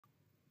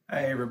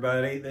Hey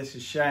everybody, this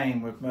is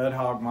Shane with Mud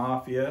Hog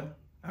Mafia.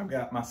 I've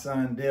got my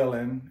son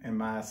Dylan and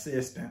my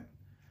assistant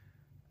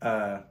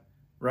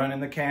running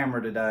the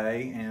camera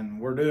today, and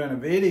we're doing a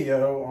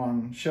video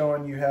on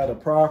showing you how to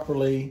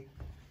properly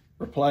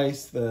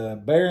replace the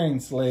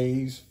bearing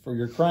sleeves for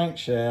your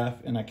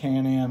crankshaft in a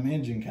Can-Am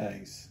engine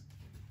case.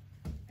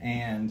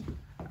 And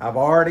I've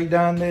already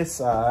done this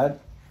side,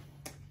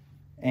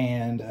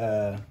 and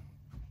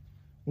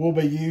we'll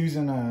be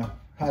using a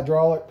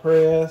hydraulic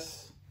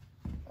press,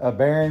 a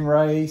bearing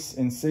race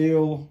and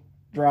seal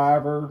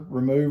driver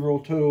removal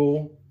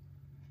tool.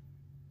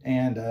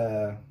 And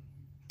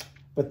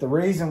but the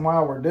reason why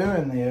we're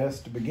doing this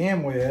to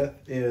begin with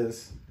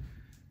is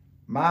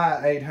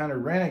my 800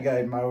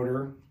 Renegade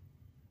motor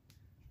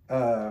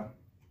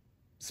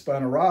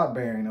spun a rod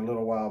bearing a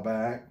little while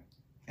back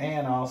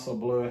and also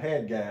blew a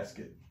head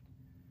gasket.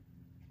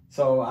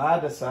 So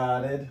I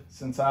decided,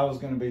 since I was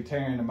going to be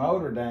tearing the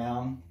motor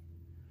down,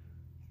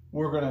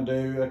 we're going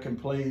to do a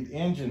complete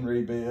engine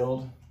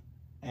rebuild.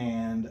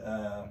 And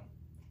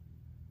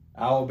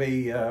I'll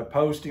be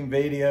posting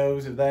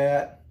videos of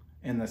that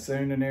in the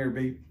soon to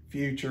near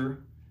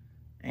future,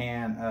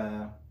 and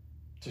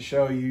to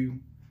show you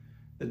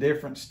the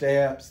different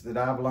steps that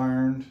I've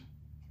learned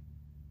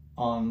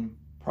on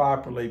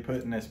properly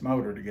putting this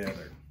motor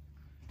together.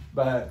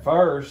 But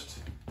first,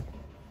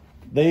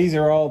 these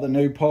are all the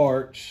new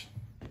parts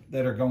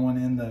that are going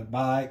in the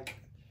bike.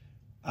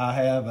 I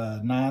have a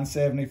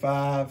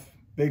 975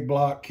 big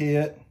block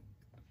kit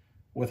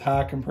with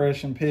high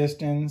compression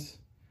pistons.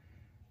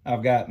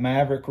 I've got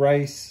Maverick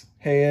Race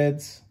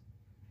heads,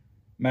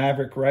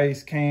 Maverick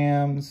Race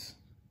cams,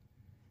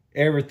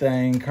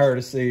 everything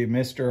courtesy of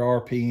Mr.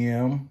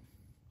 RPM.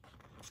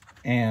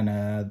 And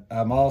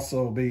I'm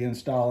also be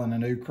installing a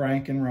new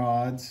crank and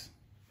rods,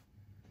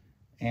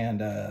 and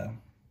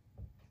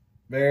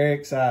very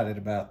excited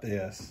about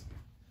this.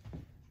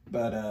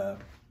 But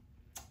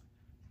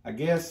I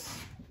guess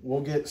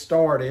we'll get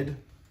started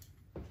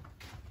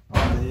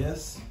on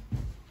this.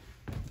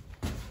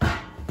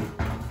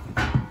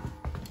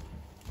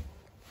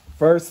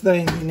 First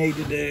thing you need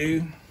to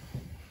do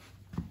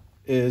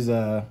is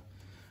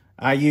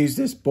I use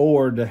this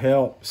board to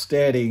help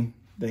steady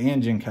the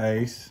engine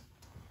case,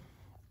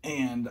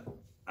 and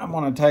I'm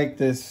going to take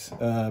this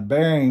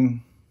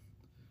bearing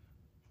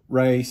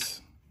race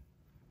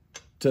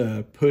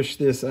to push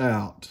this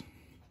out.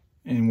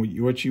 And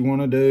what you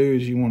want to do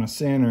is you want to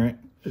center it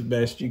as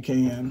best you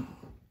can.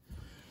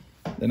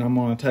 Then I'm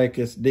going to take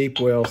this deep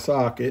well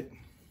socket,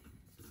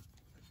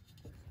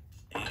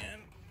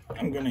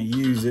 I'm going to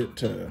use it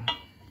to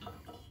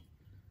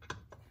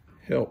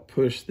help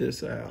push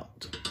this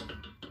out.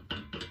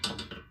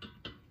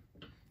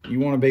 You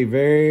want to be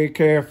very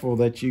careful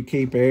that you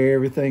keep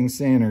everything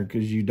centered,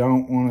 because you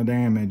don't want to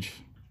damage.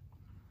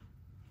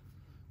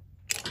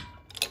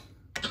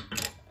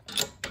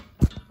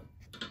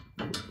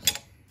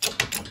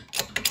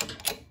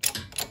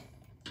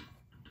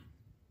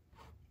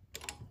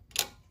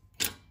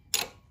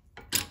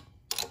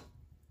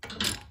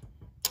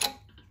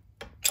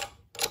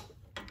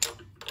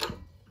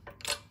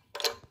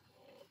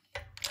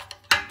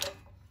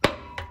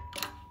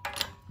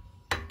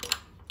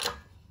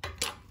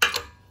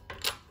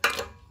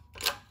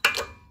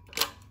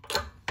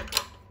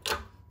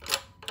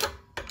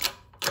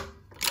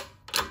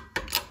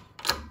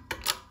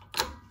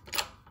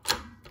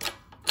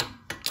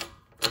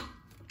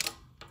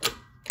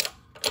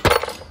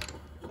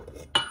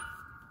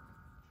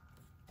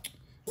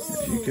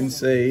 You can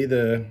see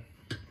the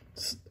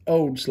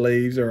old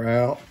sleeves are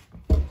out.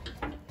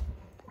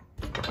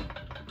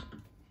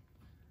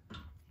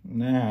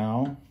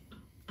 Now,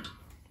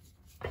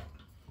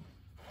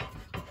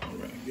 we're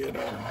going to get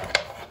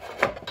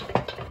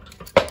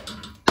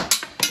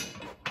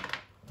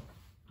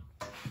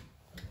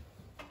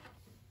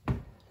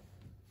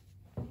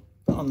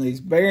on these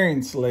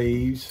bearing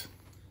sleeves.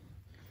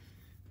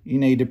 You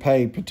need to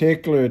pay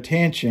particular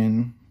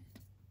attention.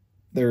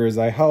 There is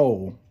a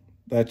hole.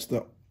 That's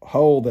the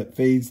hole that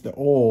feeds the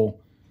oil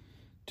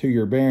to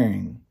your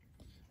bearing,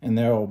 and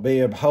there will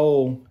be a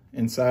hole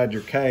inside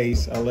your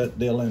case. I'll let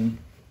Dylan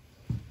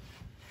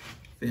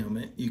film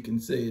it. You can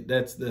see it.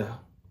 That's the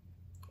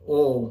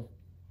oil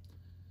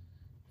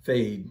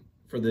feed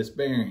for this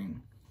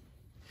bearing.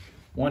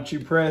 Once you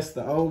press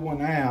the old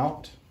one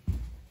out,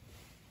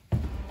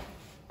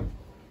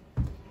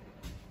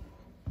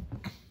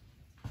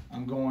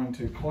 I'm going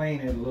to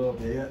clean it a little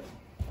bit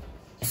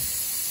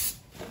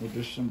with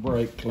just some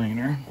brake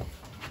cleaner.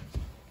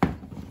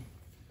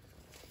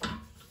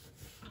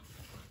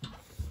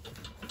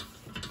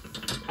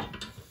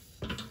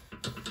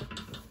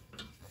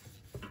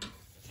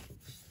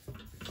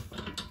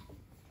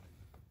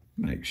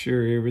 Make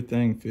sure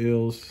everything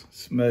feels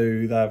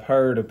smooth. I've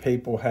heard of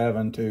people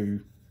having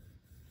to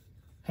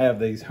have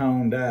these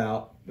honed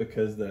out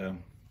because the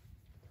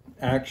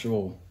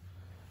actual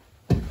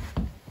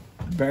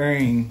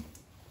bearing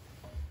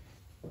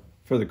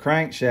for the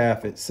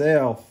crankshaft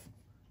itself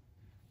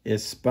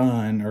is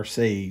spun or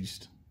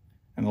seized.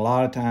 And a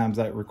lot of times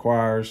that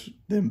requires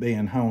them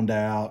being honed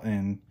out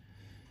and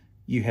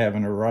you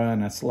having to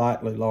run a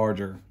slightly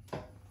larger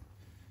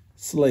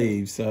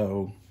sleeve.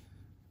 So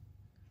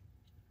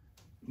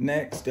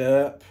next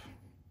up,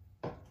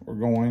 we're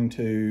going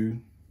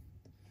to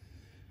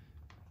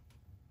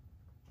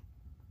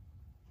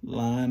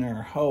line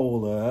our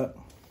hole up,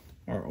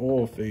 our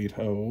oil feed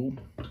hole.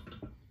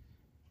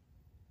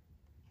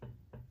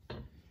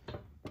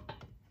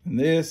 And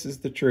this is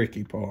the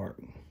tricky part,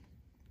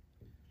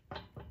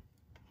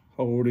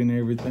 holding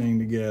everything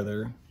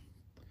together.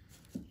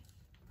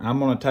 I'm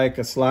going to take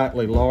a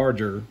slightly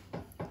larger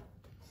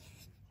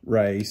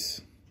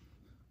race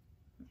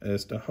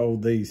as to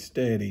hold these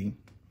steady.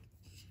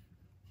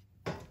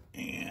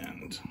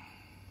 And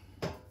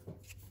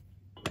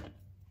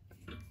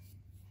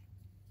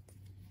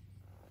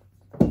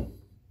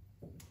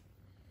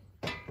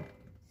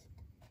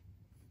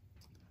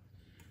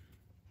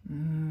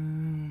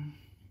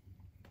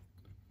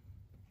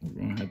we're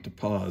going to have to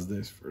pause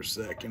this for a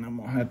second. I'm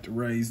going to have to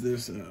raise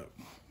this up.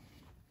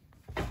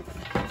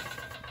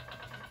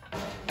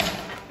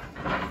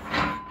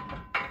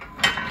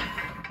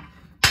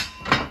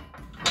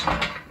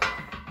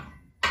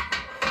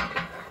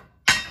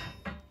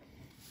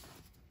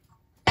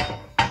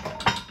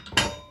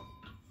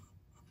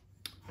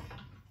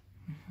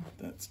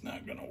 That's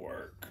not going to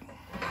work.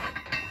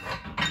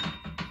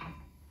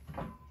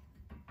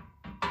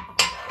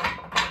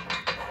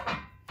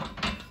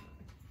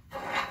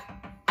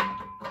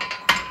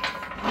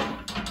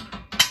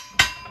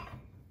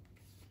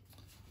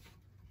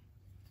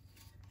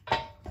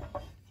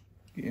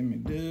 Give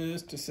me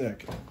just a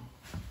second.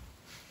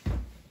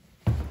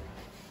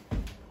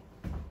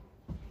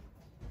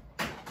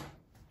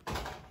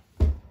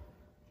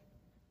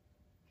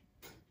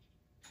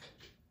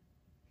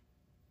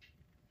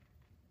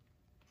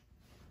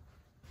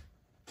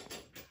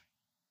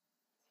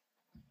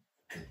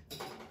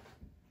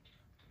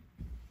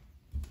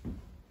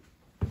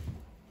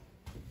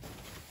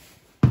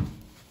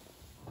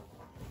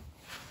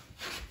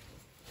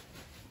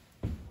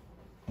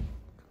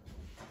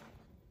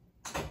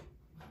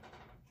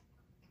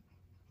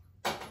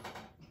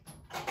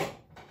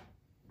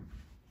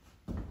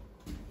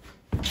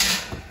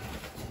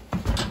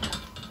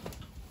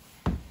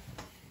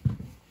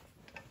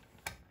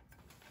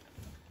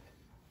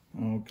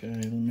 Okay,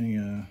 let me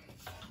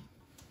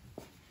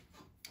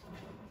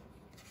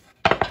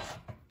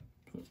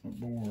put my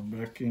board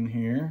back in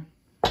here.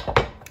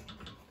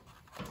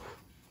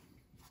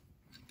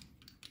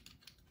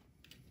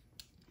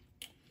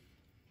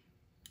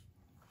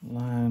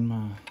 Line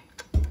my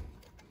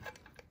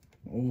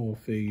oil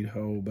feed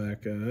hole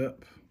back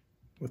up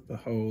with the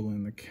hole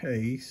in the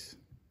case.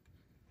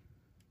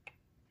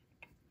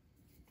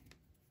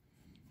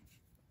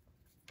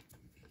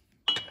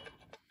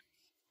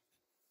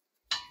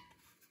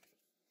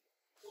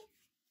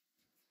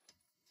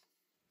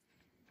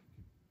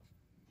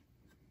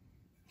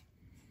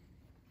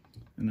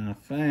 And I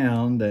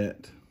found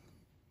that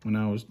when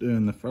I was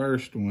doing the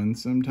first one,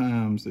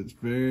 sometimes it's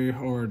very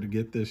hard to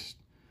get this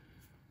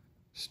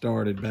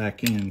started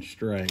back in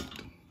straight.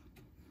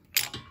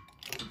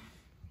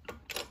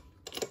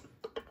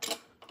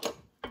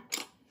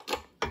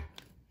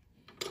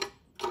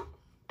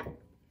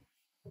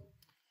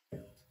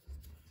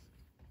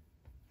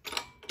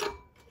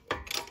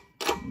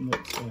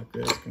 Looks like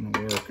that's going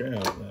to work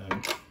out though.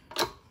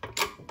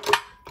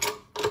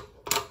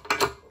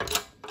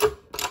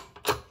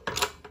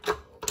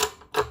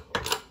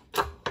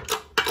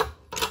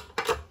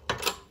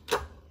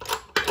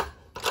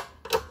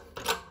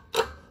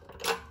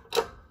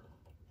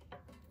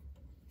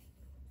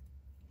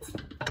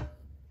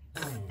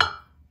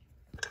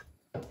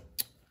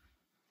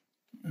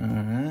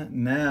 Alright,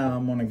 now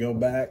I'm going to go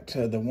back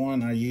to the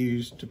one I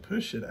used to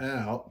push it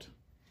out,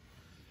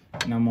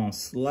 and I'm going to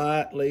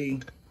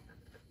slightly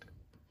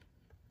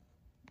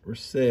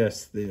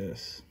recess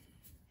this,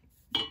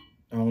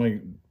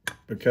 only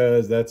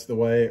because that's the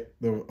way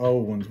the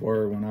old ones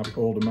were when I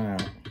pulled them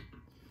out.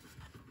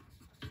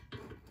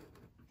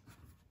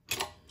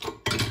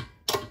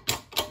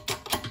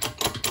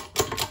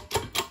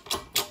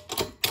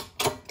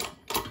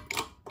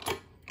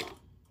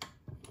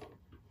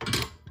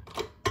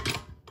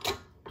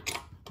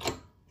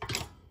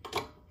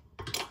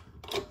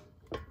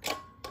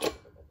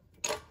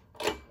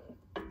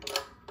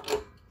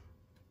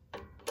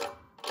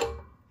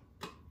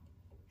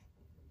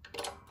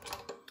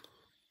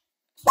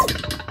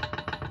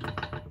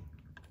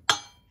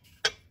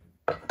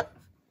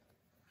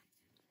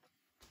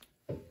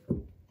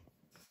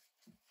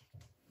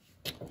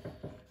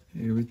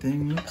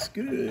 Everything looks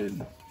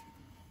good.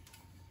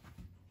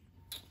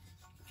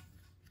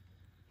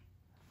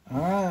 All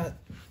right,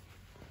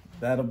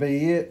 that'll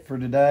be it for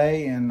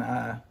today, and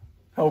I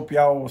hope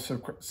y'all will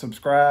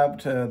subscribe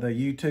to the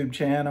YouTube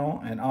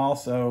channel, and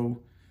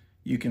also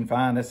you can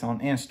find us on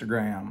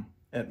Instagram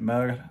at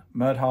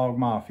Mud Hog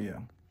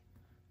Mafia.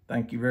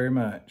 Thank you very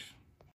much.